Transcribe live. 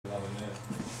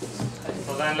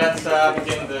then let's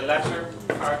begin the lecture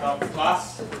part of the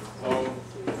class. So,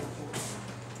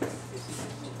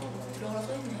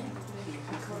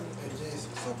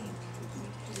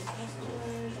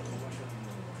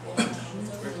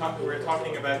 we're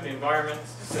talking about the environment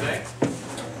today.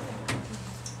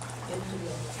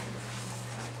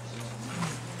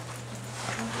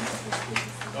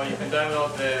 So you can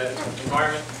download the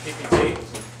environment PPT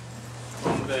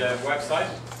from the website.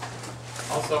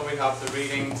 Also, we have the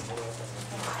reading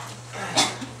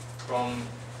from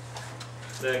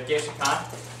the Geshe Kan.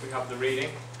 We have the reading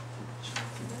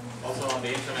also on the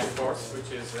internet course,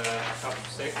 which is chapter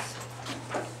 6.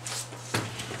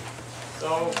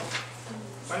 So,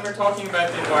 when we're talking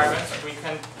about the environment, we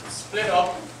can split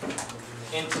up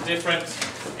into different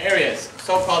areas,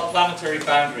 so-called planetary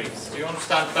boundaries. Do you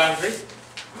understand boundary?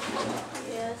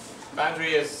 Yes.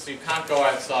 Boundary is you can't go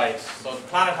outside. So the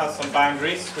planet has some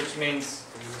boundaries, which means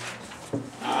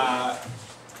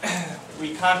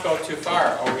we can't go too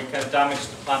far or we can damage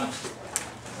the planet.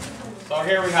 So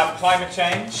here we have climate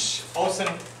change, ocean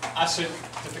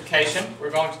acidification.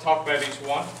 We're going to talk about each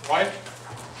one, right?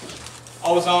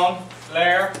 Ozone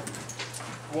layer,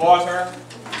 water,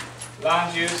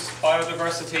 land use,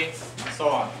 biodiversity, and so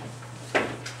on.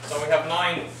 So we have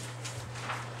 9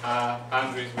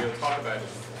 boundaries we'll talk about. The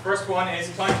first one is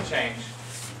climate change.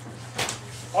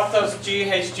 What does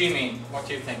GHG mean? What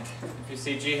do you think? If you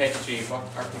see GHG, what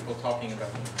are people talking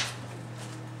about?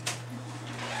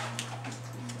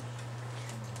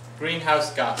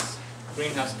 Greenhouse gas.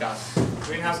 Greenhouse gas.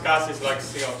 Greenhouse gas is like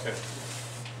CO2.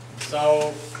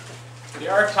 So the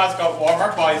Earth has got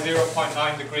warmer by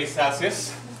 0.9 degrees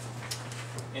Celsius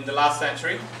in the last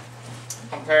century,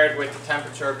 compared with the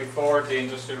temperature before the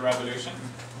Industrial Revolution.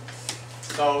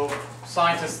 So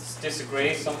scientists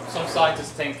disagree. Some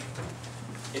scientists think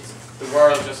the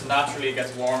world just naturally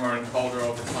gets warmer and colder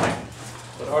over time.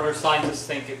 But other scientists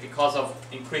think it because of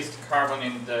increased carbon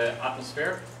in the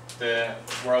atmosphere, the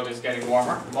world is getting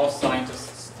warmer. Most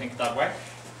scientists think that way.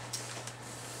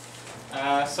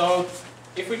 So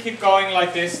if we keep going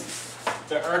like this,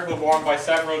 the Earth will warm by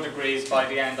several degrees by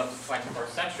the end of the 21st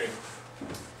century.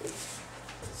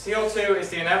 CO2 is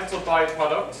the inevitable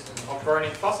byproduct of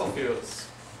burning fossil fuels,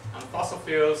 and fossil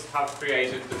fuels have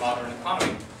created the modern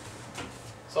economy.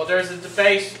 So there's a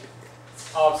debate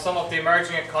of some of the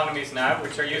emerging economies now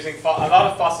which are using a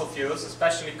lot of fossil fuels,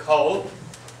 especially coal,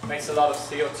 makes a lot of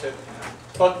CO2.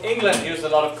 But England used a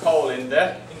lot of coal in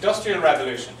the Industrial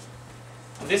Revolution,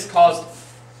 and this caused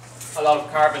a lot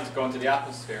of carbon to go into the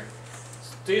atmosphere.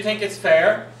 Do you think it's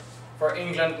fair for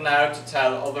England now to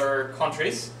tell other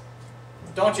countries,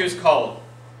 don't use coal?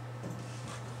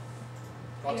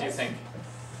 What do you think?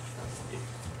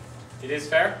 It is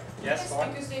fair? Yes, Yes,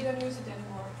 because they don't use it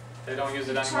anymore. They don't use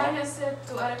it anymore? China said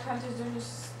to other countries don't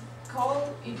use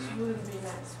coal, it wouldn't be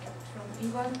nice. But from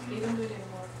England, they don't do it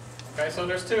anymore. Okay, so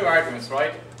there's 2 arguments,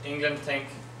 right? England think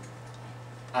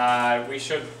we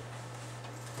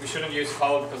shouldn't use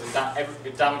coal because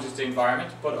it damages the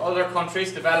environment. But other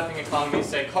countries, developing economies,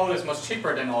 say coal is much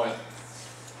cheaper than oil.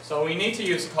 So we need to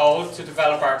use coal to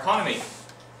develop our economy.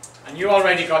 And you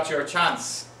already got your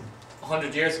chance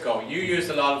 100 years ago. You used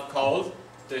a lot of coal,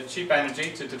 the cheap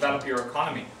energy, to develop your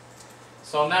economy.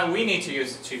 So now we need to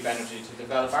use the cheap energy to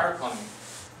develop our economy.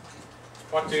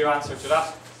 What do you answer to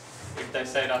that, if they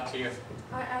say that to you?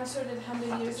 I answered it 100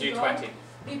 At the years G20. ago.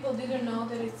 People didn't know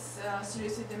that it's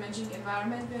seriously damaging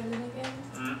environment we are living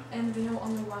in, and we have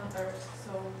only one Earth,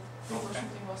 so people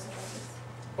should be more about this.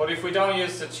 But if we don't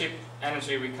use the cheap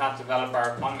energy, we can't develop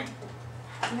our economy.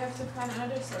 We have to find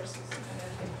other sources of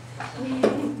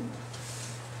energy.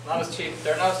 Not as cheap.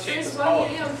 They're not as cheap There's as 1 coal.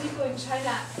 million people in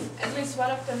China. At least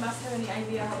one of them must have any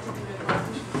idea how to do it more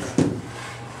efficiently.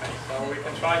 Okay, so we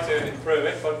can try to improve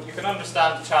it, but you can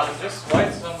understand the challenges,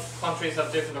 right? Some countries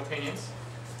have different opinions.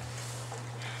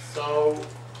 So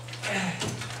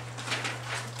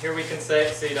here we can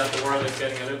see that the world is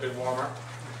getting a little bit warmer.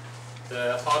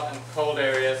 The hot and cold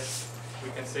areas,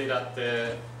 we can see that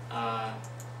the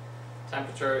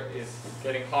temperature is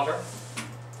getting hotter.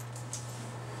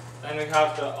 Then we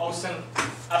have the ocean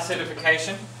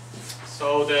acidification.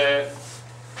 So the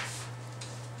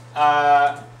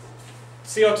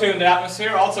CO2 in the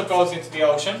atmosphere also goes into the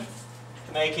ocean,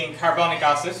 making carbonic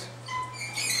acid.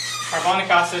 Carbonic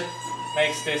acid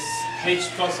makes this H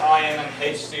plus ion and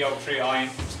HCO3 ion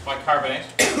bicarbonate.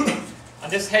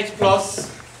 And this H plus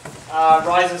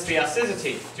rises the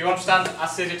acidity. Do you understand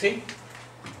acidity?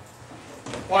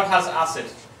 What has acid?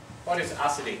 What is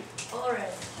acidity? Orange.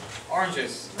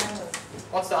 Oranges. Lemon.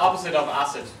 What's the opposite of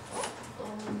acid?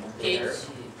 H2.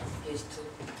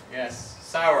 Yes,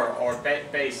 sour or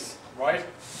base, right?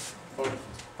 But the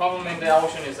problem in the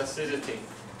ocean is acidity.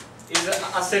 Is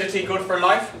acidity good for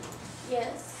life?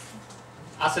 Yes.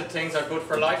 Acid things are good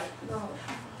for life? No.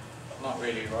 Not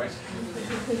really, right?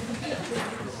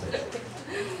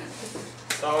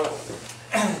 So,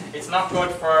 it's not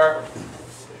good for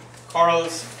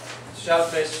corals,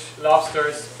 shellfish,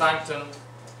 lobsters, plankton.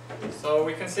 So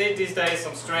we can see these days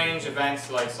some strange events,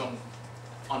 like some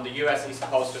on the US East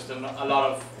Coast, just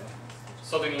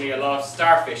suddenly a lot of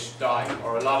starfish die,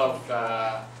 or a lot of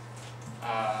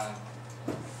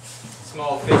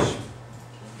small fish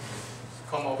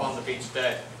come up on the beach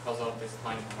dead because of this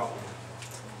kind of problem.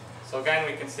 So again,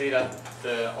 we can see that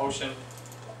the ocean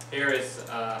here is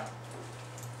the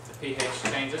pH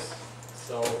changes,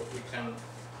 so we can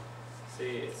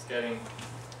see it's getting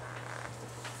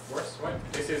worse,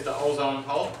 right? This is the ozone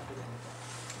hole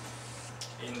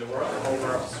in the world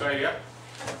over Australia.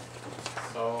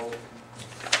 So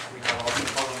we have also a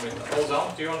problem with the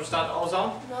ozone. Do you understand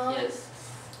ozone? No. Yes.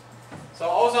 So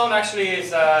ozone actually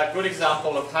is a good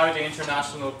example of how the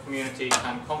international community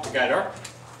can come together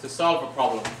to solve a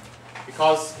problem.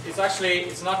 Because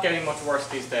it's not getting much worse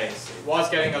these days. It was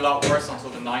getting a lot worse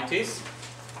until the 90s.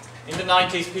 In the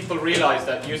 90s, people realized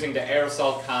that using the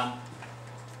aerosol can.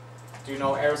 Do you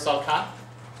know aerosol can?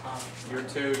 You're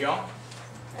too young.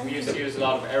 We used to use a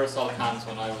lot of aerosol cans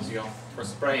when I was young for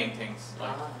spraying things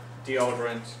like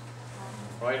deodorant,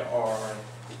 right, or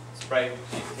spray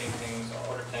painting things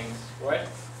or other things, right?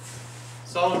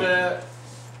 So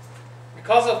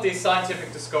because of these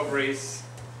scientific discoveries,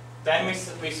 then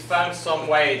we found some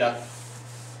way that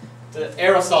the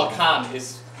aerosol can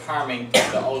is harming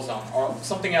the ozone, or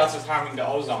something else is harming the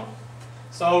ozone.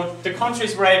 So the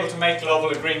countries were able to make global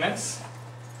agreements.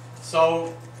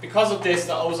 So because of this,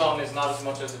 the ozone is not as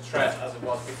much as a threat as it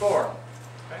was before.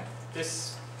 Okay?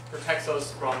 This protects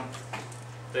us from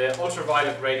the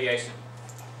ultraviolet radiation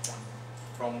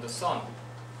from the sun.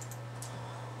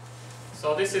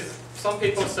 So some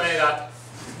people say that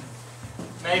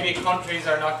maybe countries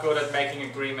are not good at making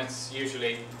agreements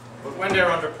usually, but when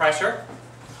they're under pressure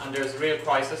and there's a real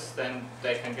crisis, then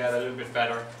they can get a little bit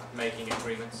better at making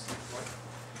agreements. Right?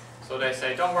 So they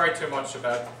say, don't worry too much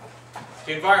about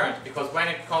the environment, because when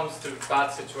it comes to a bad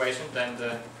situation, then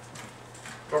the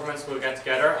governments will get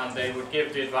together and they would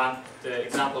give the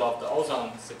example of the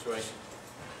ozone situation.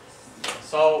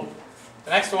 So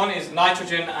the next one is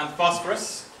nitrogen and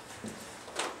phosphorus.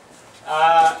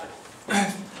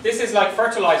 This is like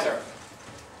fertilizer.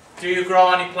 Do you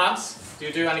grow any plants? Do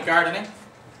you do any gardening?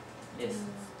 Yes.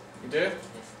 You do? Yes.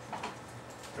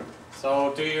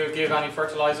 So do you give any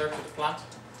fertilizer to the plant?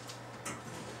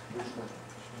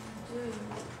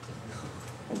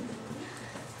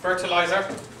 Fertilizer.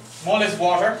 One is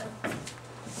water.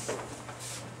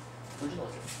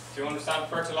 Do you understand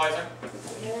fertilizer?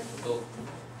 Yes. No.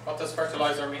 What does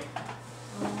fertilizer mean?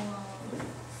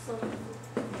 So.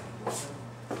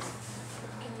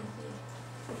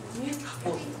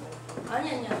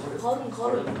 아니야. 걸음.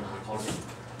 걸음.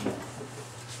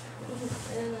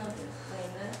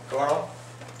 Garum?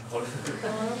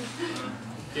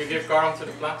 Do you give garum to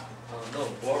the plant? No,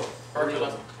 water.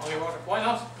 Fertilizer? Only water? Why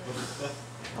not?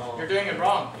 You're doing it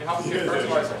wrong. You have to give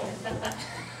fertilizer.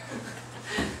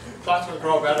 Plants will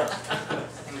grow better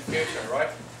in the future, right?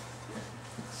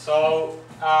 So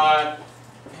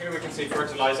here we can see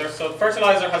fertilizer. So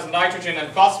fertilizer has nitrogen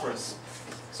and phosphorus.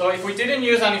 So if we didn't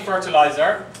use any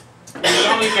fertilizer, we would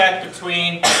only get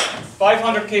between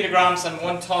 500 kilograms and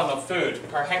 1 ton of food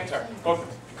per hectare. But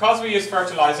because we use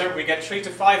fertilizer, we get 3 to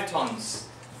 5 tons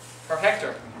per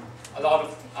hectare. A lot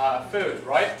of food,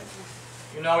 right?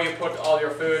 You know, you put all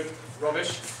your food,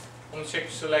 rubbish,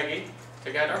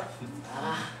 together.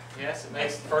 Yes, it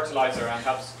makes fertilizer and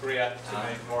helps Korea to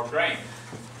make more grain.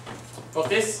 But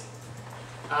this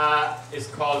is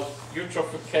called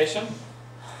eutrophication.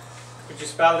 Could you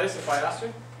spell this if I asked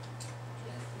you?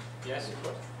 Yes, you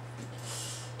could.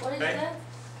 What is Okay. that?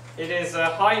 It is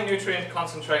high nutrient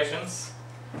concentrations.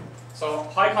 So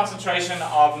high concentration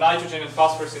of nitrogen and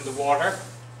phosphorus in the water,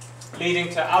 leading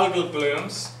to algal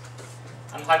blooms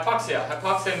and hypoxia.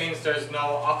 Hypoxia means there's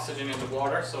no oxygen in the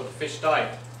water, so the fish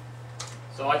die.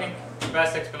 So I think the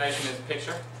best explanation is a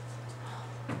picture.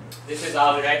 This is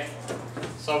algae.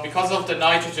 So because of the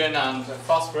nitrogen and the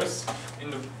phosphorus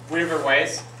in the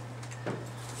riverways,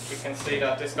 you can see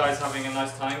that this guy's having a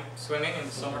nice time swimming in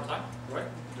the summertime, right?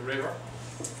 The river.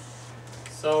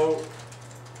 So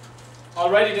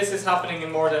already this is happening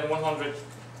in more than 100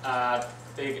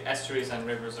 big estuaries and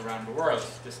rivers around the world,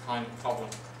 this kind of problem.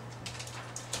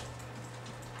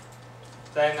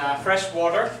 Then fresh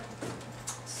water.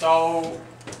 So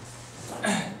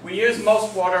we use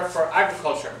most water for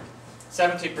agriculture.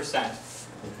 70%.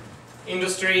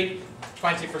 Industry,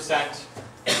 20%,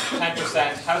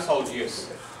 10% household use.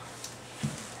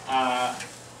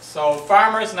 So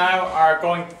farmers now are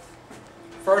going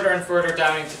further and further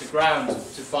down into the ground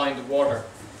to find water.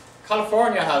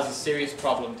 California has a serious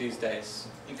problem these days.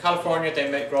 In California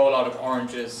they grow a lot of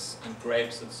oranges and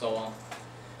grapes and so on.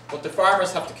 But the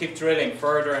farmers have to keep drilling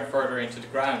further and further into the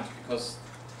ground because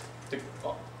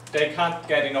they can't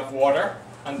get enough water,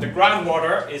 and the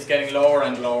groundwater is getting lower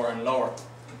and lower and lower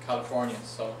in California,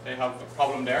 so they have a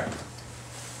problem there.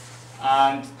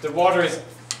 And the water is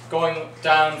going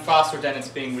down faster than it's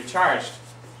being recharged.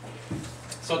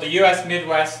 So the US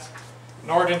Midwest,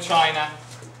 northern China,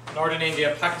 northern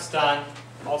India, Pakistan,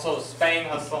 also Spain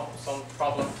has some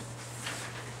problem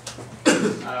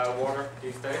water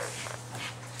these days.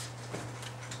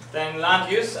 Then land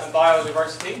use and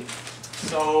biodiversity.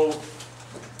 So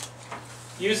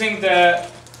using the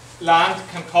land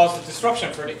can cause a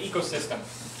disruption for the ecosystem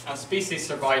and species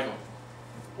survival.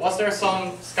 Was there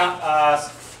some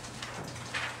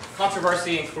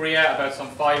controversy in Korea about some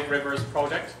 5 rivers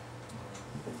project?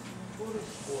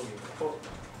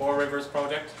 4 rivers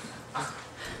project?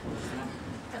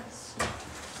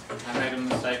 I made a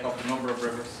mistake of the number of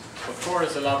rivers, but 4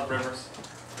 is a lot of rivers.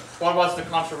 What was the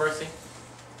controversy?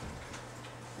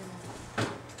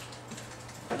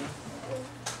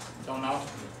 Don't know?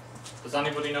 Does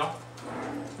anybody know?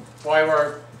 Why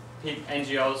were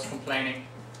NGOs complaining?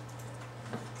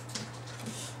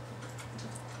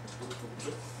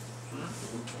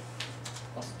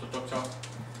 What's the duck job?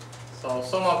 So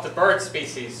some of the bird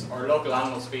species or local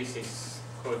animal species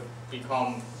could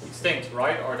become extinct,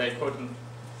 right? Or they couldn't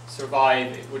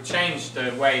survive. It would change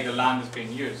the way the land is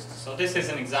being used. So this is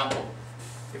an example.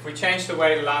 If we change the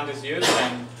way the land is used,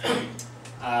 then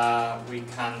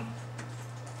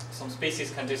some species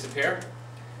can disappear.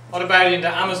 What about in the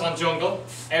Amazon jungle?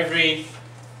 Every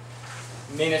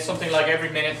minute, something like every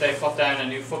minute they put down a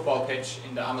new football pitch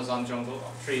in the Amazon jungle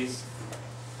of trees.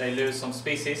 They lose some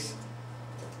species.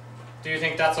 Do you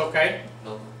think that's okay?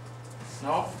 No.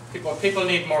 No? People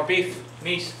need more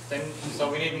meat,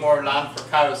 so we need more land for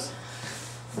cows.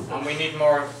 And we need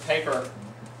more paper.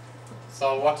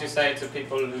 So what do you say to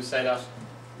people who say that?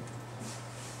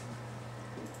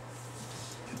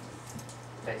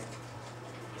 Paste.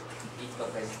 Eat the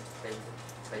paste.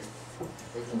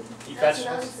 Eat That's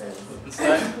vegetables nonsense.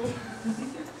 instead?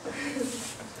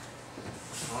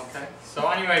 Okay. So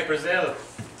anyway, Brazil.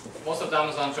 Most of the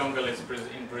Amazon jungle is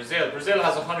in Brazil. Brazil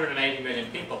has 180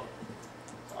 million people.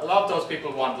 A lot of those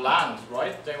people want land,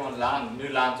 right? They want land, new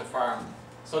land to farm.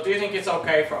 So do you think it's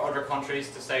okay for other countries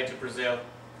to say to Brazil,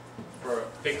 for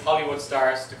big Hollywood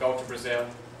stars to go to Brazil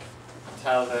and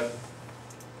tell the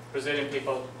Brazilian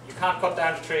people, you can't cut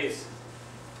down the trees.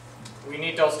 We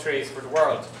need those trees for the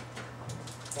world.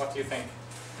 What do you think?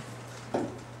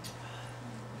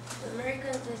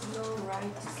 Americans has no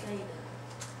right to say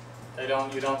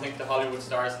that. You don't think the Hollywood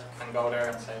stars can go there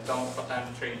and say, don't cut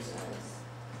down the trees?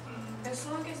 As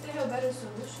long as they have better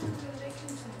solutions, then they can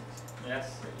say it.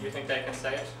 Yes, you think they can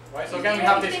say it? Right, so If again they we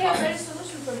have if this they have better comment.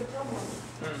 solution for the problem,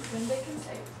 then they can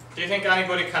say it. Do you think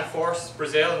anybody can force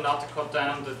Brazil not to cut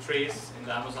down the trees in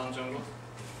the Amazon jungle?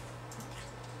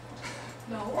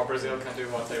 No. Or Brazil can do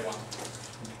what they want?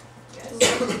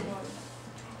 Yes.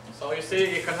 So you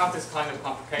see, you can have this kind of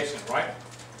complication, right?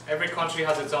 Every country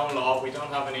has its own law. We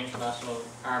don't have an international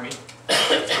army.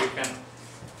 We can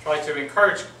try to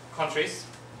encourage countries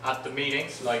at the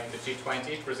meetings, like the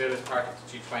G20. Brazil is part of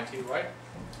the G20, right?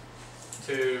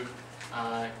 To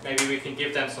maybe we can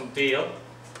give them some deal,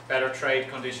 better trade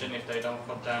condition if they don't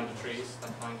cut down the trees,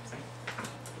 that kind of thing.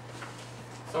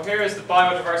 So here is the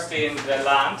biodiversity in the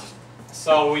land.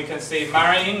 So we can see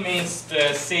marine means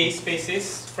the sea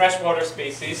species, freshwater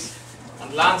species,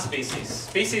 and land species.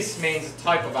 Species means a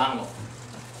type of animal,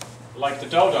 like the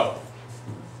dodo,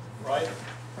 right?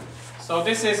 So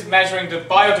this is measuring the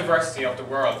biodiversity of the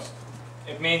world.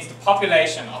 It means the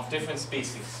population of different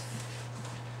species.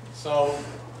 So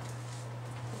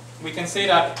we can see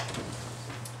that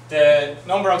the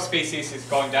number of species is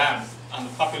going down and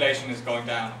the population is going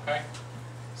down, okay?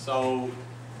 So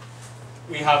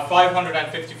we have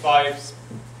 555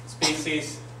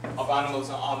 species of animals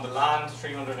on the land,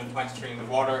 323 in the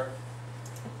water,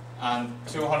 and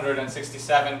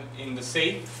 267 in the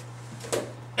sea.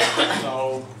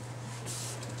 So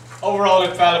overall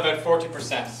it fell about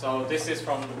 40%. So this is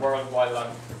from the World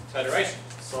Wildlife Federation.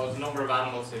 So the number of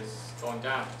animals is going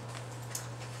down.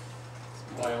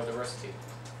 Biodiversity.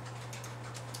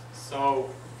 So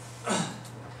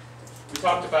we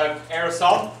talked about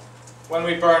aerosol. When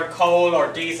we burn coal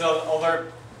or diesel,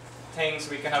 other things,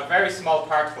 we can have very small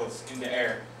particles in the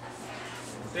air.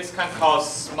 This can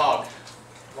cause smog,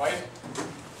 right?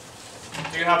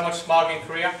 Do you have much smog in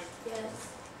Korea? Yes.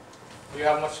 Do you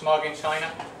have much smog in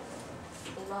China?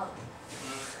 A lot.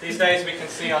 These days we can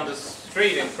see on the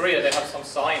street in Korea they have some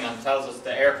sign and tells us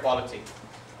the air quality.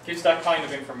 Gives that kind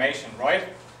of information, right?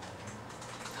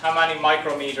 How many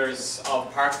micrometers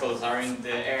of particles are in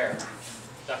the air?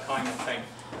 That kind of thing.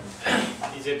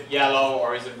 Is it yellow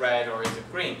or is it red or is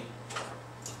it green?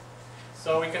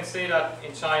 So we can see that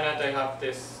in China they have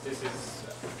this is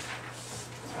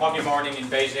smoggy morning in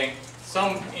Beijing.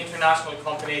 Some international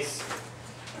companies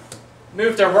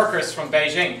moved their workers from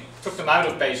Beijing, took them out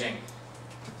of Beijing.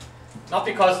 Not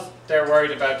because they're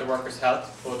worried about the workers'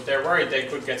 health, but they're worried they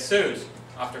could get sued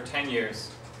after 10 years.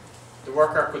 The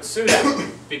worker could sue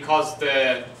them because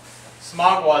the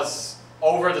smog was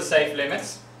over the safe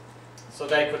limits. So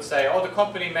they could say, oh, the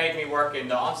company made me work in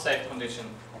the unsafe condition.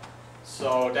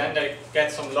 So then they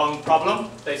get some lung problem,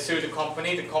 they sue the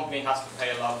company has to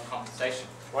pay a lot of compensation,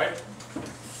 right?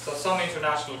 So some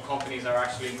international companies are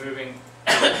actually moving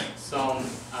some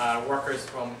workers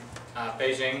from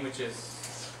Beijing, which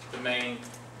is the main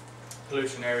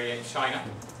pollution area in China.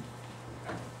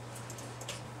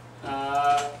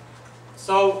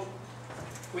 So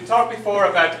we talked before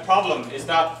about the problem is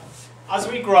that as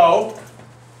we grow,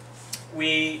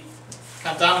 we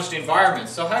can damage the environment.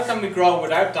 So how can we grow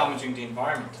without damaging the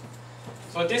environment?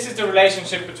 So this is the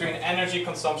relationship between energy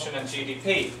consumption and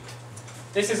GDP.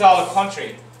 This is all a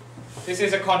country. This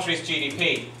is a country's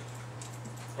GDP,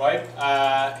 right?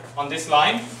 On this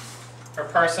line, per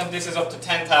person, this is up to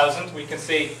 10,000. We can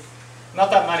see not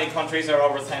that many countries are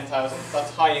over 10,000.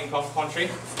 That's high income country,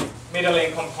 middle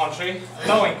income country,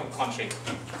 low income country.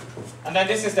 And then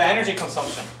this is the energy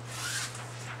consumption.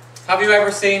 Have you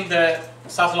ever seen the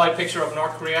satellite picture of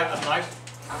North Korea at night?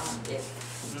 Yes.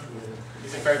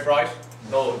 Is it very bright?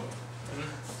 No.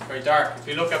 It's very dark. If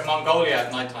you look at Mongolia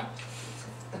at night time,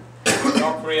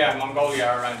 North Korea and Mongolia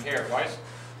are around here, right?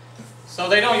 So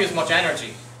they don't use much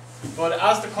energy. But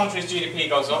as the country's GDP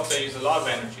goes up, they use a lot of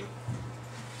energy.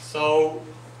 So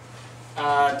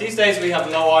these days we have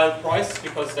no oil price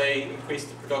because they increased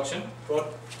the production.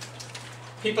 But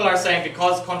people are saying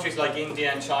because countries like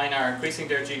India and China are increasing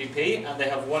their GDP and they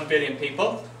have 1 billion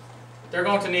people, they're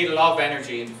going to need a lot of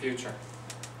energy in the future.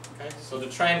 Okay? So the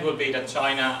trend will be that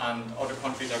China and other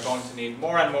countries are going to need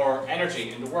more and more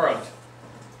energy in the world.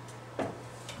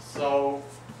 So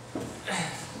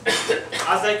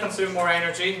as they consume more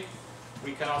energy,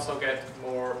 we can also get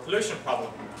more pollution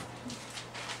problem.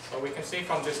 So we can see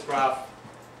from this graph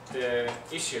the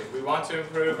issue. We want to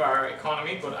improve our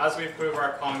economy, but as we improve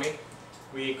our economy,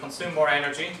 we consume more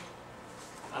energy,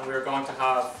 and we're going to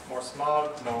have more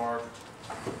smog, more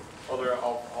other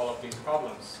of all of these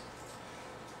problems.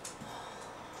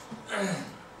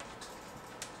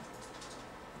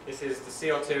 This is the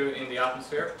CO2 in the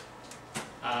atmosphere,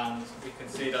 and we can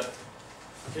see that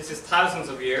this is thousands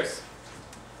of years.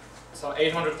 So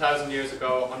 800,000 years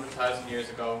ago, 100,000 years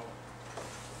ago.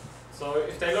 So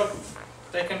if they look,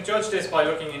 they can judge this by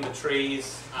looking in the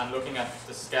trees and looking at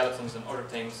the skeletons and other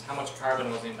things, how much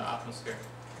carbon was in the atmosphere.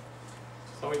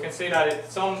 So we can see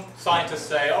that some scientists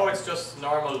say, oh, it's just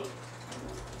normal,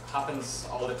 happens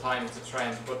all the time, it's a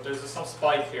trend. But there's some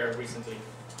spike here recently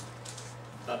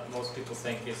that most people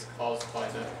think is caused by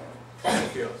the fossil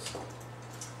fuels.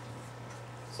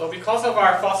 So because of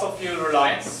our fossil fuel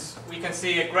reliance, we can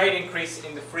see a great increase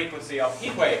in the frequency of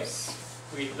heat waves.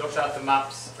 We looked at the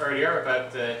maps earlier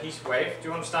about the heat wave. Do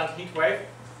you understand heat wave?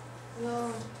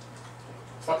 No.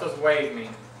 What does wave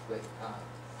mean? Wait.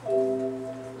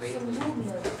 It's a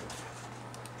movement.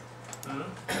 Okay.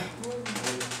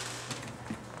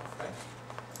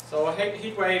 So a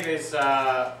heat wave is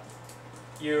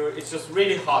it's just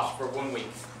really hot for 1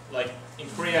 week. Like in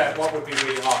Korea, what would be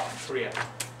really hot in Korea?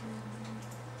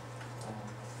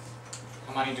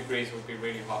 How many degrees would be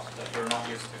really hot that you're not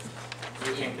used to?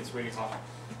 You think it's really hot?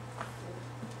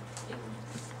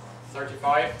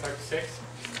 35, 36?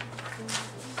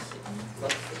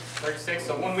 36,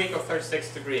 so 1 week of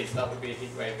 36 degrees, that would be a heat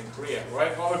wave in Korea,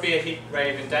 right? What would be a heat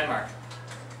wave in Denmark?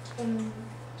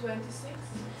 26.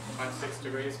 26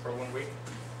 degrees for 1 week.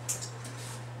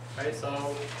 Okay,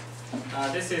 so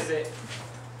this is it.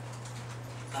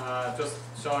 Just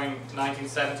showing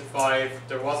 1975,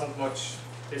 there wasn't much.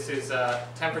 This is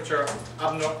temperature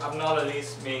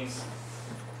abnormalities, means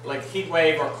like heat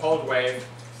wave or cold wave.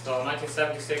 So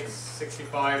 1976,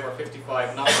 65 or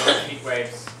 55, not much heat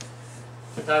waves.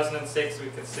 2006 we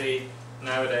can see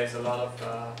nowadays a lot of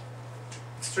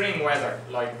extreme weather,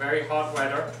 like very hot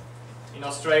weather. In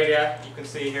Australia, you can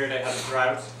see here they had a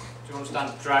drought. Do you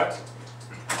understand drought?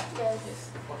 Yes.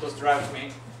 What does drought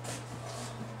mean?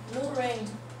 No rain.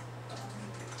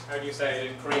 How do you say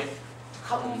it in Korean?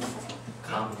 Come.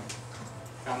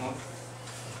 Kamun.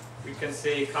 We can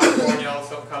see California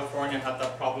also. California had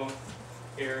that problem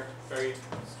here, very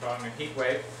strong heat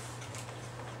wave.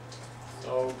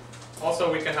 So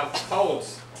also we can have cold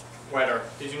weather.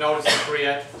 Did you notice in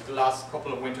Korea the last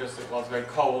couple of winters it was very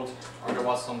cold, or there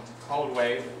was some cold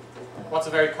wave? What's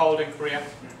very cold in Korea?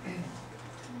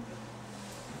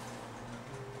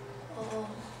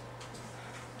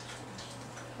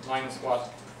 Minus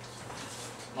what?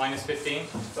 Minus 15?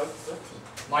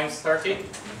 Minus 30?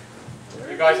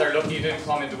 You guys are lucky you didn't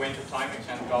come in the winter time. You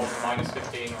can go to minus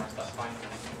 15 or that's fine.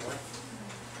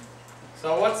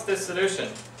 So what's the solution?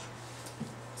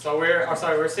 So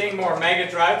we're seeing more mega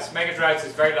droughts. Mega droughts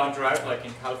is very long drought, like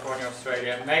in California,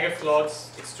 Australia. Mega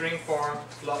floods, extreme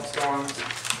flood storms,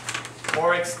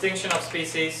 more extinction of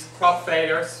species, crop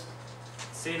failures,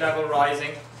 sea level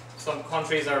rising. Some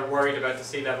countries are worried about the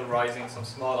sea level rising. Some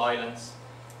small islands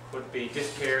could be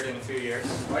disappeared in a few years,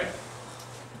 right?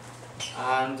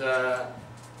 And the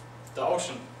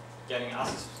ocean getting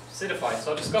acidified.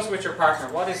 So discuss with your partner,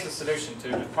 what is the solution to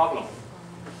the problem?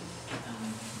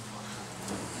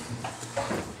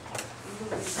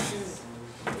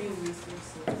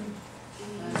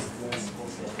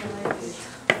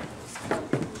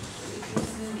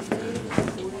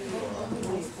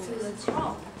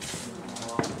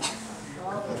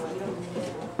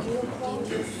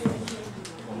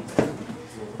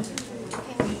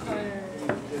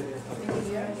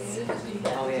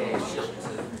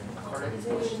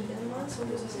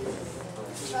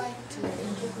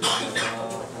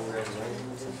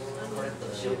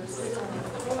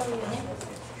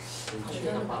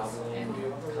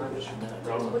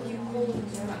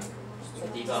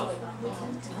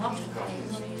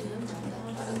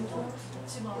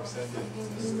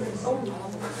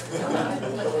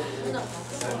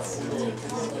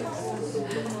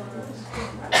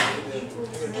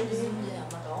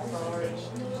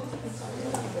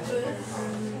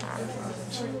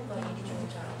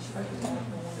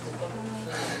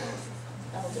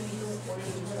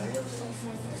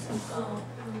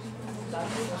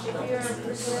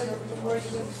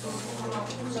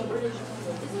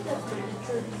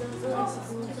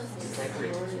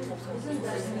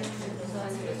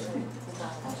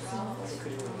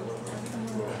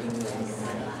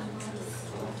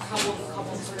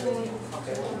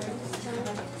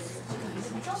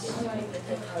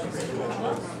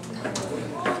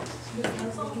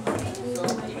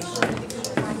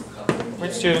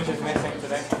 Which student is missing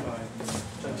today?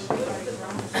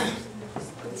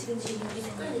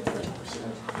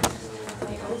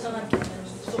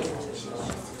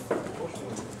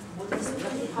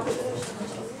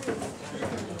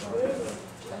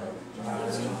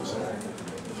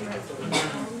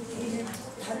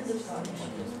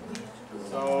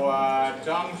 So,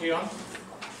 Jong Jion,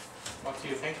 what do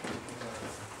you think?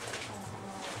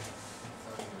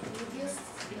 Use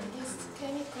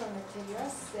chemical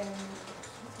materials and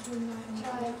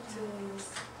try to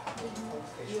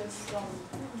use some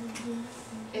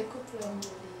eco-friendly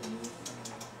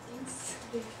things.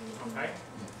 Okay.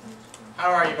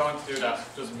 How are you going to do that?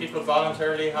 Does people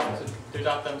voluntarily have to do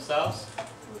that themselves?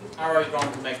 How are you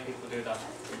going to make people do that?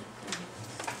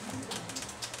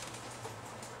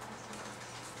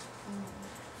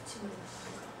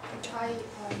 Try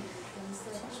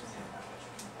themselves.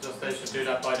 Just they should do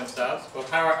that by themselves. But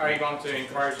how are you going to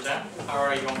encourage them? How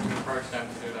are you going to encourage them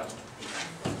to do that?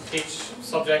 Teach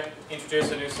subject,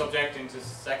 introduce a new subject into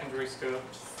secondary school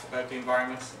about the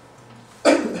environment.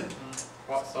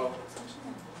 What so?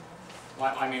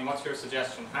 I mean, what's your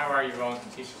suggestion? How are you going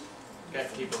to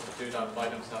get people to do that by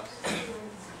themselves?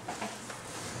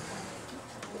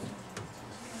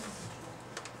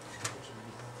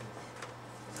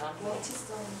 Watch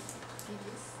some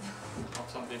videos.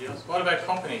 Watch some videos. What about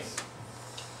companies?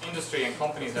 Industry and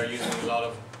companies are using a lot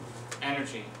of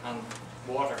energy and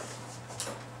water.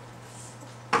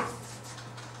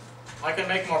 I can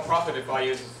make more profit if I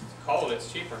use coal,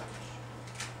 it's cheaper.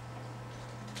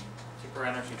 Cheaper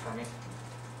energy for me.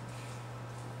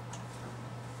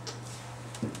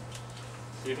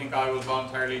 Do you think I will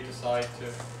voluntarily decide to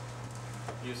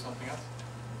use something else?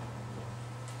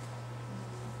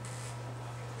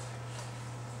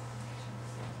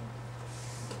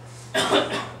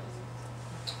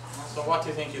 So what do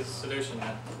you think is the solution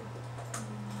then?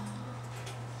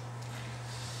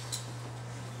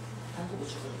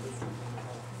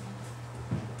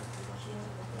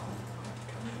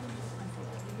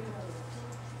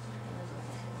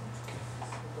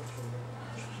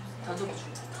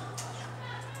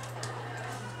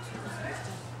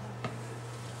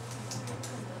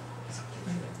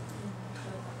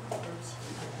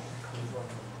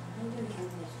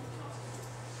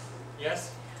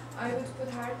 Yes? I would put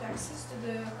higher taxes to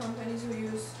the companies who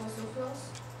use fossil fuels.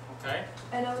 Okay.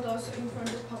 And I would also inform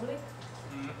the public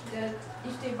that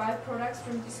if they buy products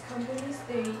from these companies,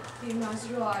 they must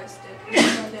realize that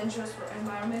it's more dangerous for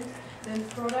environment than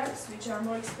products which are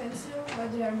more expensive,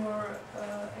 but they are more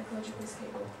ecologically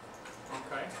stable.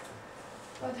 Okay.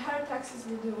 But higher taxes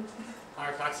will do.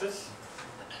 Higher taxes.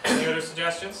 Any other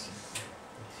suggestions?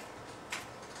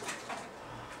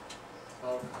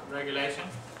 So, regulation.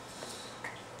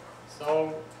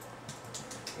 So,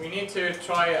 we need to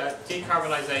try a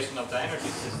decarbonisation of the energy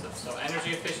system. So,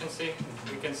 energy efficiency,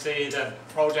 we can see that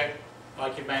project,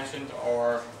 like you mentioned,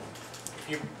 or if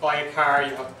you buy a car,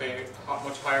 you have to pay a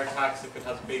much higher tax if it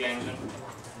has a big engine.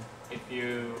 If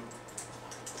you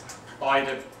buy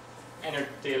the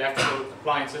electrical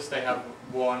appliances, they have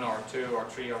 1 or 2 or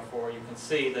 3 or 4. You can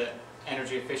see the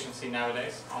energy efficiency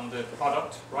nowadays on the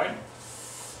product, right?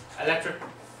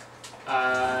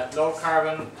 Low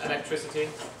carbon electricity,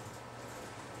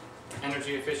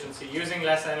 energy efficiency, using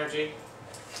less energy.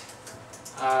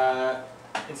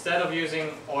 Instead of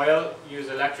using oil, use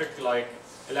electric, like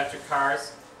electric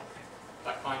cars,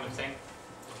 that kind of thing.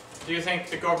 Do you think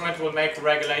the government will make a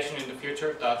regulation in the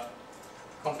future that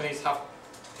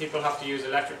people have to use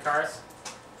electric cars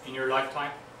in your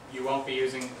lifetime? You won't be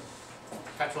using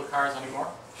petrol cars anymore?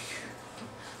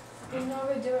 In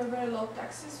Norway, there are very low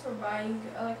taxes for buying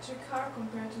electric car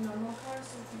compared to normal cars,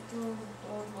 so people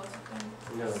don't want them.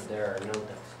 No, there are no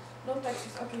taxes. No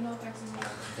taxes, okay, no taxes.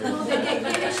 No, they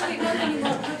actually not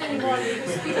anymore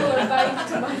because people are buying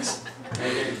too much.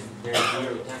 There's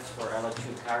zero tax for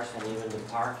electric cars, and even the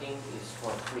parking is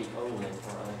for free only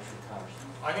for electric cars.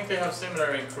 I think they have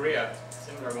similar in Korea,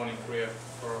 similar one in Korea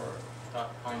for that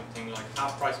kind of thing, like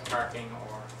half price parking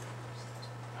or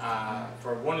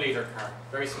for a 1 litre car,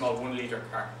 very small 1 litre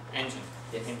car engine.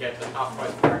 You can get the half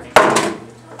price parking,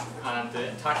 and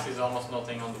the tax is almost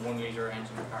nothing on the 1 litre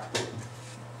engine car.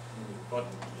 But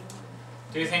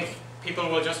do you think people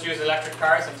will just use electric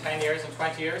cars in 10 years and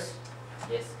 20 years?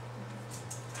 Yes.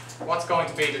 What's going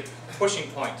to be the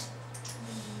pushing point?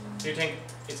 Do you think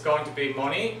it's going to be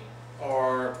money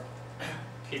or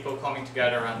people coming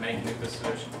together and making it the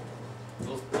solution?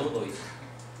 No noise.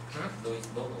 No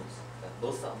noise.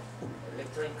 Most of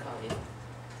electric car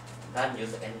don't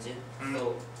use engine,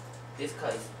 so this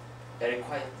car is very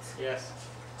quiet. Yes.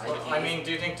 I mean,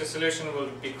 do you think the solution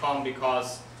will become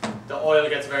because the oil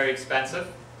gets very expensive,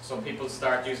 so people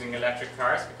start using electric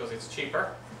cars because it's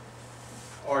cheaper?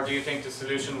 Or do you think the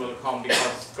solution will come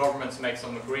because governments make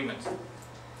some agreement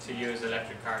to use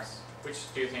electric cars?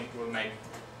 Which do you think will make?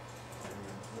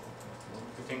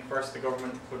 Do you think first the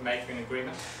government would make an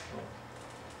agreement?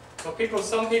 So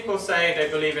some people say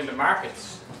they believe in the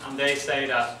markets, and they say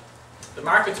that the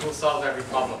markets will solve every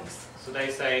problem. So they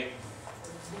say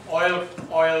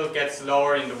oil gets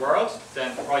lower in the world,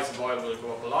 then the price of oil will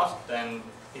go up a lot, then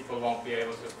people won't be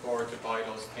able to afford to buy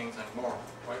those things anymore,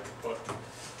 right? But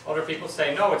other people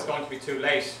say no, it's going to be too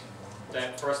late.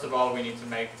 Then first of all we need to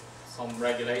make some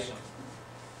regulation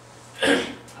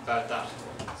about that.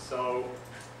 So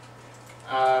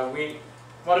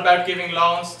what about giving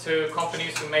loans to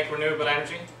companies who make renewable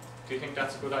energy? Do you think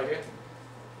that's a good idea?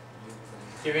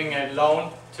 Giving a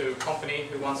loan to a company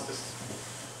who wants to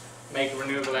make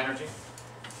renewable energy?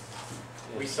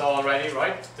 We saw already,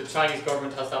 right? The Chinese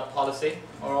government has that policy,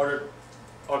 or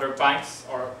other banks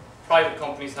or private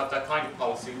companies have that kind of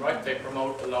policy, right? They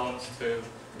promote the loans to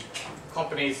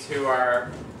companies who are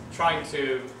trying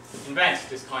to invent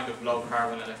this kind of low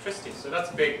carbon electricity. So that's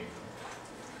big.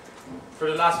 For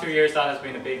the last few years that has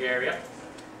been a big area.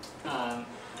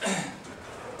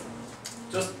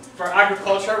 Just for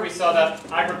agriculture, we saw that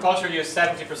agriculture used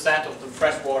 70% of the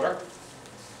fresh water.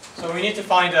 So we need to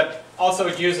find that also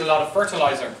it used a lot of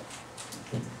fertilizer.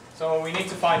 So we need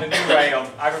to find a new way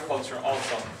of agriculture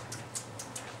also.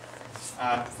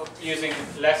 Using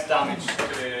less damage to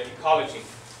the ecology.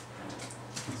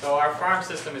 So our farm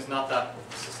system is not that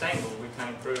sustainable. We can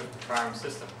improve the farm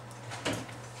system.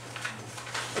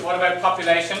 What about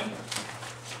population?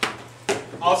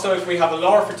 Also, if we have a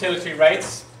lower fertility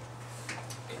rates,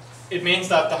 it means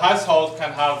that the household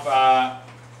can have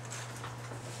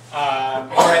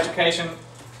more education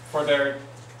for their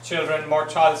children, more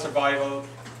child survival,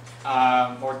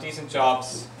 more decent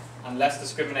jobs, and less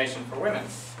discrimination for women.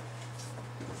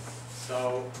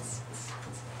 So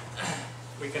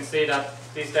we can see that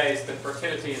these days the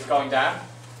fertility is going down,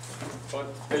 but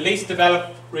the least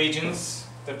developed regions,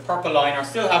 the purple line, are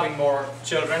still having more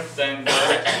children than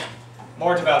the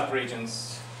more developed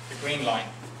regions, the green line.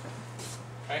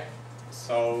 Okay?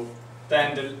 So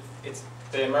then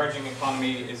the emerging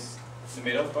economy is in the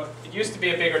middle, but it used to be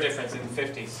a bigger difference in the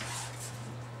 50s.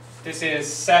 This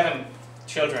is 7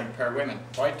 children per woman,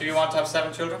 right? Do you want to have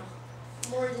 7 children?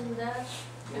 More than that.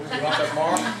 Do you want to have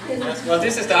more? Yes. Well,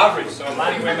 this is the average, so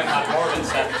many women had more than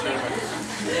 7 children.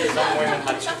 Some women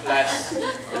had less.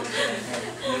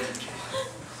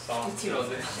 So,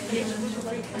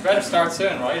 you better start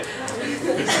soon, right?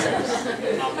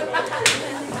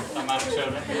 Amount of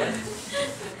children, right?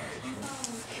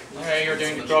 Okay, you're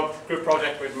doing the group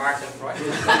project with Martin, right?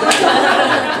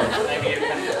 Maybe you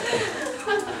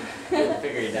can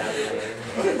figure it out.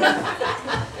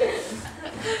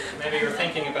 maybe you're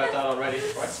thinking about that already,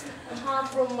 right?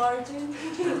 From Martin.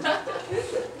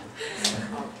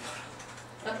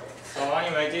 So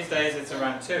anyway, these days it's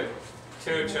around 2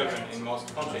 children in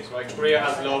most countries, right? Korea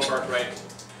has a low birth rate,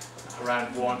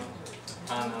 around 1.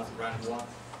 Japan has around 1,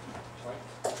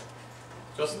 right?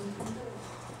 Just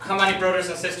how many brothers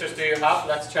and sisters do you have?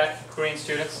 Let's check. Korean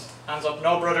students, hands up.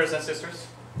 No brothers and sisters.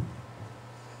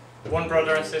 1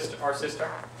 brother and sister or sister.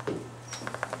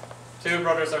 2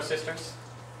 brothers or sisters.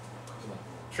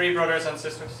 3 brothers and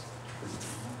sisters.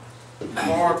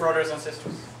 4 brothers and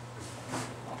sisters.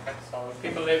 Okay, so if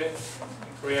people live in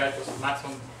Korea, it was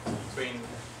maximum between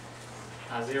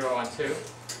 0 and 2.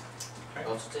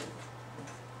 Okay.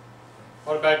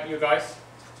 What about you guys?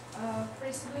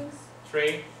 3 siblings.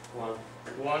 3.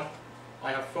 1.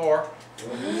 I have 4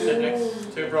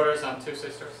 siblings, 2 brothers and 2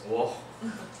 sisters. Whoa.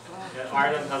 Yeah,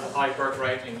 Ireland has a high birth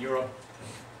rate in Europe.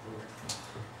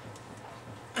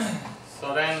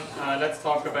 So then let's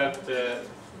talk about the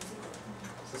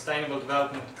Sustainable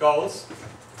Development Goals.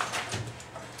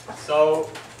 So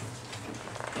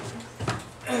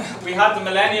we had the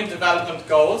Millennium Development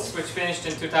Goals, which finished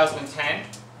in 2010.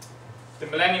 The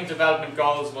Millennium Development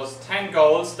Goals was 10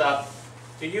 goals that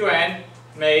the UN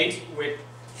made with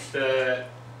the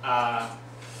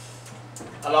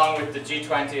along with the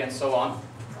G20 and so on.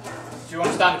 Do you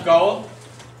understand goal?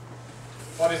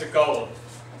 What is a goal?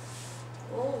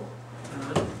 Oh.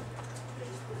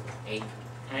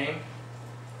 Aim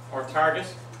or target,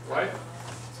 right?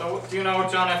 So do you know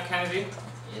John F. Kennedy?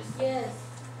 Yes. Yes.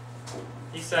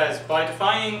 He says, by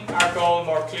defining our goal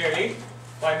more clearly,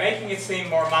 by making it seem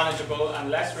more manageable and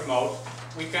less remote,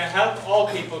 we can help all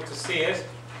people to see it,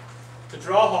 to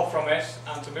draw hope from it,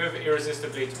 and to move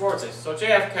irresistibly towards it. So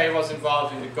JFK was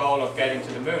involved in the goal of getting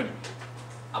to the moon.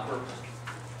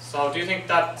 So do you think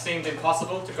that seemed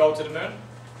impossible to go to the moon?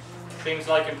 Seems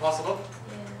like impossible?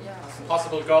 Yeah. It's an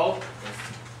impossible goal.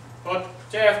 But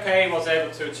JFK was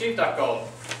able to achieve that goal.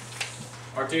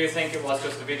 Or do you think it was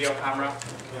just a video camera?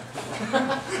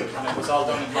 And it was all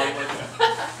done in Hollywood?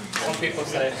 Some people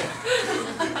say.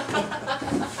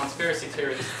 Conspiracy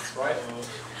theorists, right?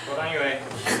 But anyway,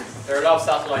 there are a lot of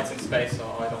satellites in space, so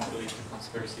I don't believe in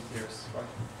conspiracy theorists, right?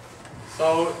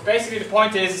 So basically the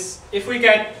point is, if we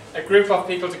get a group of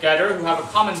people together who have a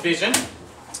common vision,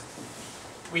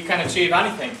 we can achieve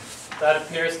anything that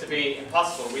appears to be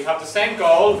impossible. We have the same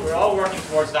goal, we're all working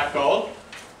towards that goal,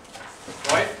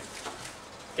 right?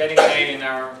 Getting an A in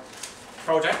our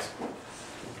project.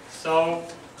 So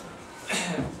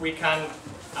we can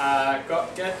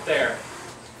get there.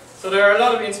 So there are a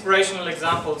lot of inspirational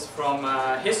examples from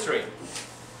history.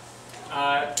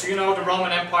 Do you know the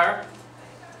Roman Empire?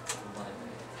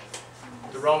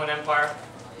 The Roman Empire?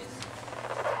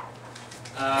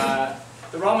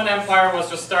 The Roman Empire was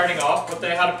just starting off, but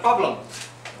they had a problem.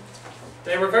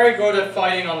 They were very good at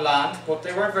fighting on land, but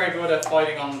they weren't very good at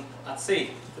fighting at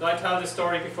sea. Did I tell this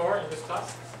story before in this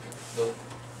class? No.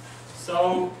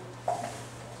 So,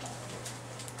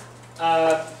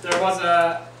 there was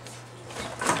a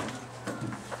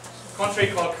country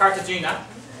called Cartagena.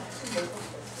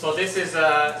 So this is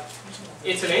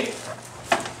Italy.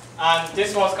 And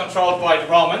this was controlled by the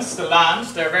Romans, the land.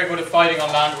 They're very good at fighting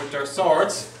on land with their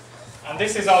swords. And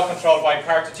this is all controlled by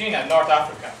Cartagena, North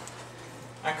Africa.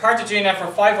 And Cartagena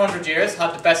for 500 years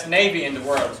had the best navy in the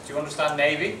world. Do you understand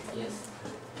navy? Yes.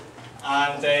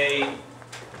 And they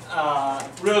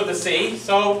ruled the sea.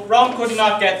 So Rome could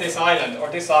not get this island,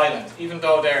 even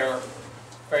though they're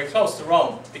very close to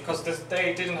Rome, because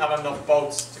they didn't have enough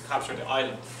boats to capture the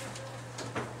island.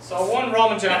 So one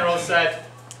Roman general said,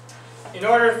 in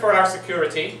order for our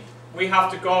security, we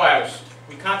have to go out.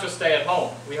 We can't just stay at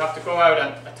home. We have to go out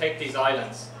and take these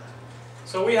islands.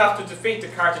 So we have to defeat the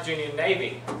Carthaginian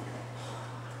navy.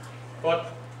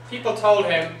 But people told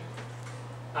him,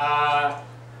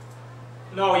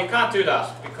 no, you can't do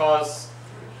that, because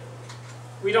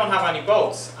we don't have any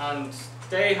boats, and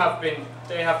they have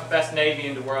the best navy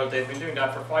in the world. They've been doing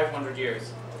that for 500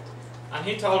 years. And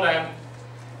he told them,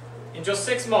 in just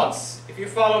 6 months, if you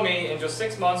follow me, in just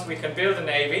 6 months we can build a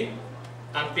navy,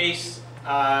 and beat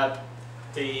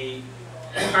the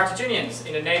Carthaginians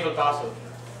in a naval battle.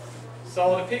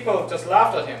 So the people just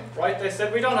laughed at him, right? They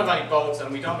said, we don't have any boats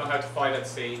and we don't know how to fight at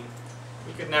sea.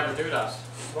 We could never do that,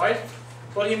 right?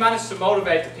 But he managed to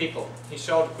motivate the people. He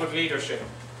showed good leadership.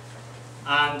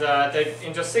 And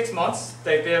in just 6 months,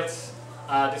 they built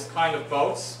this kind of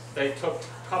boats. They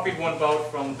copied one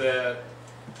boat from the,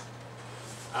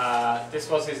 this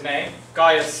was his name,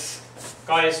 Gaius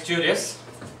Julius.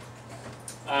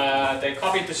 They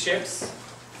copied the ships,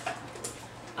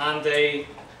 and they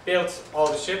built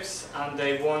all the ships, and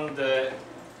they won the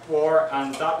war,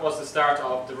 and that was the start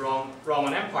of the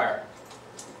Roman Empire.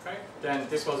 Okay? Then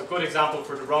this was a good example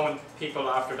for the Roman people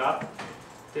after that.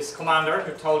 This commander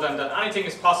who told them that anything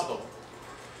is possible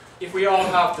if we all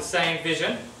have the same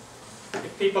vision,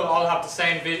 if people all have the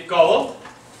same goal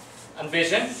and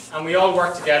vision, and we all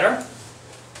work together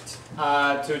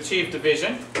to achieve the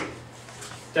vision,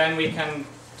 then we can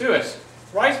do it.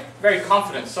 Right? Very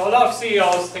confident. So a lot of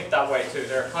CEOs think that way too.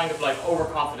 They're kind of like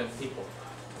overconfident people.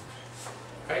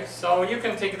 Okay? So you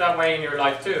can think that way in your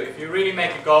life too. If you really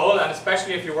make a goal, and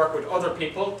especially if you work with other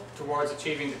people towards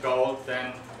achieving the goal,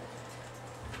 then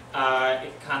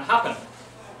it can happen.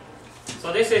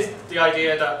 So this is the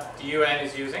idea that the UN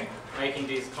is using, making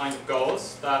these kind of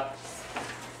goals, that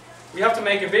we have to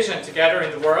make a vision together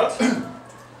in the world,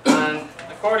 and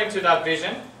according to that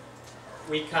vision,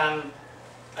 we can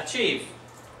achieve.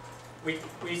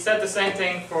 We said the same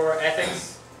thing for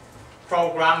ethics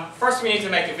program. First we need to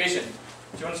make a vision.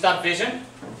 Do you understand vision?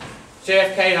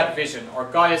 JFK had a vision, or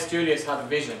Gaius Julius had a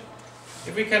vision.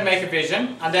 If we can make a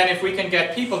vision, and then if we can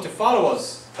get people to follow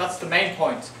us, that's the main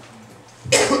point.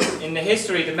 In the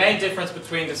history, the main difference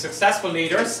between the successful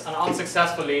leaders and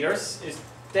unsuccessful leaders is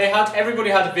everybody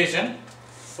had a vision,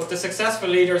 but the successful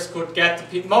leaders could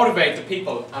motivate the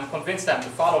people and convince them to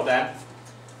follow them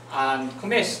and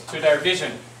commit to their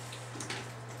vision.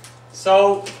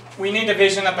 So we need a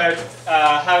vision about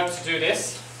how to do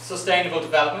this, sustainable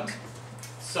development.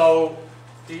 So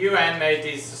the UN made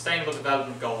these sustainable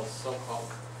development goals, so-called.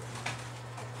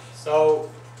 So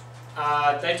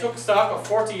they took stock of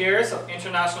 40 years of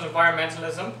international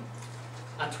environmentalism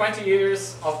and 20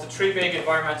 years of the 3 big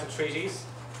environmental treaties.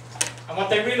 And what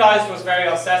they realized was very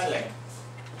unsettling.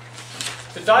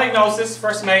 The diagnosis,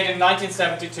 first made in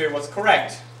 1972, was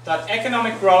correct, that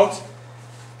economic growth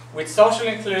with social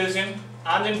inclusion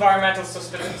and environmental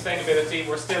sustainability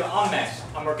were still unmet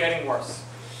and were getting worse.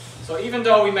 So even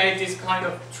though we made these kind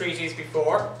of treaties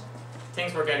before,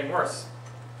 things were getting worse.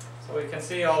 So we can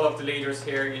see all of the leaders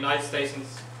here, United States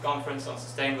Conference on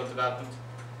Sustainable Development.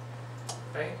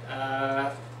 Okay.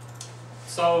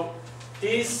 So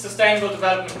these Sustainable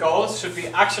Development Goals should be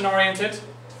action-oriented,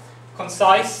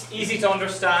 concise, easy to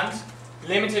understand,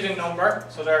 limited in number,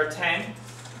 so there are 10.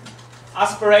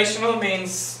 Aspirational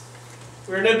means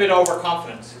we're a little bit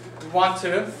overconfident. We want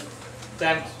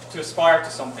them to aspire to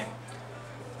something.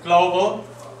 Global,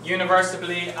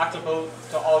 universally applicable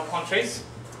to all countries.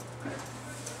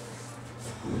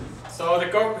 So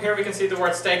here we can see the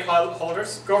word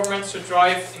stakeholders. Governments should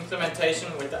drive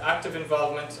implementation with the active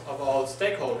involvement of all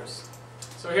stakeholders.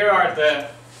 So here are the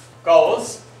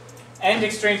goals. End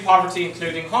extreme poverty,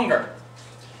 including hunger.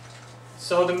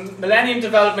 So the Millennium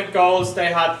Development Goals, they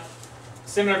had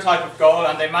similar type of goal,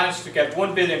 and they managed to get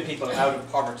 1 billion people out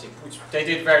of poverty, which they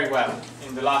did very well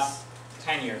in the last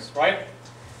 10 years, right?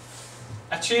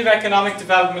 Achieve economic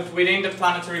development within the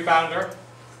planetary boundary.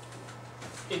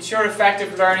 Ensure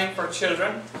effective learning for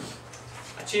children.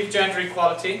 Achieve gender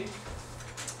equality.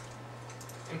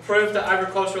 Improve the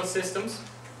agricultural systems.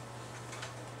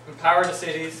 Empower the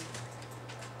cities.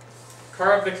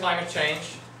 Curb the climate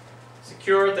change.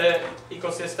 Secure the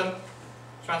ecosystem.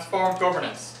 Transform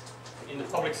governance in the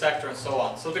public sector, and so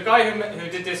on. So the guy who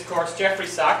did this course, Jeffrey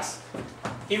Sachs,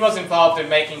 he was involved in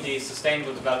making these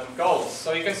Sustainable Development Goals.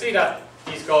 So you can see that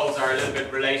these goals are a little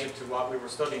bit related to what we were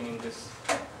studying in this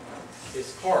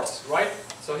course, right?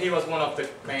 So he was one of the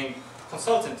main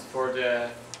consultants for the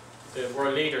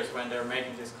world leaders when they were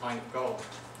making this kind of goal.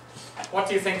 What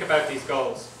do you think about these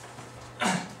goals?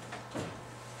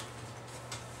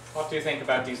 What do you think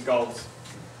about these goals?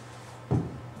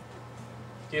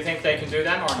 Do you think they can do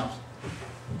them or not?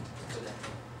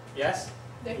 Yes?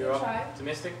 They You're can try.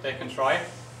 optimistic? They can try?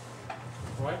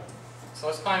 Right? So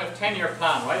it's kind of a 10-year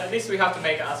plan, right? At least we have to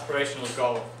make an aspirational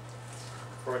goal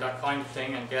for that kind of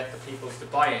thing and get the people to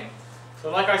buy in.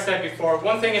 So like I said before,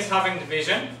 one thing is having the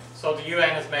vision. So the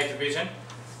UN has made the vision.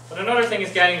 But another thing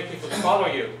is getting the people to follow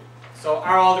you. So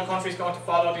are all the countries going to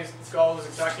follow these goals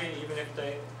exactly, even if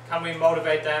can we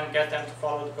motivate them, get them to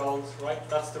follow the goals, right?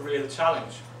 That's the real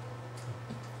challenge.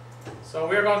 So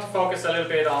we're going to focus a little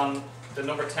bit on the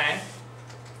number 10,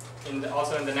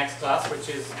 also in the next class, which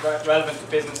is relevant to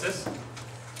businesses.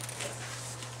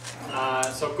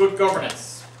 So good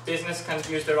governance. Business can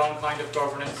use their own kind of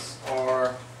governance,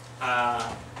 or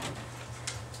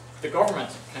the government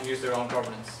can use their own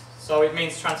governance. So it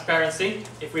means transparency.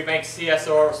 If we make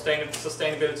CSR,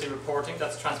 sustainability reporting,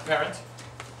 that's transparent.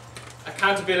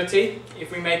 Accountability.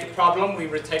 If we make a problem, we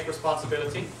take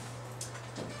responsibility.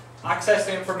 Access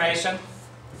to information.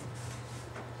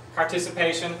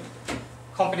 Participation.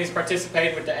 Companies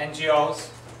participate with the NGOs.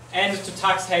 End to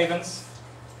tax havens.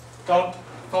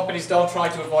 Companies don't try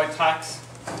to avoid tax.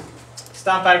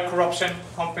 Stamp out corruption.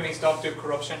 Companies don't do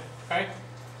corruption. Okay?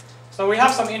 So we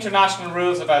have some international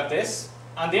rules about this,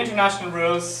 and the international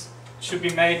rules should be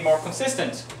made more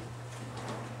consistent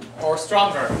or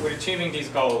stronger with achieving these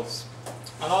goals.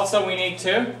 And also we need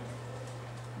to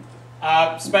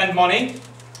spend money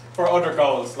for other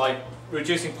goals, like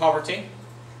reducing poverty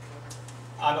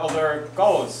and other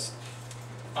goals,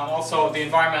 and also the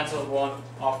environmental one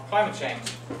of climate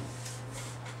change.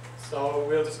 So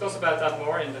we'll discuss about that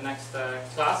more in the next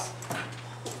class.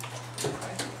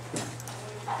 Okay.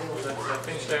 Let's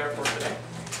finish there for today.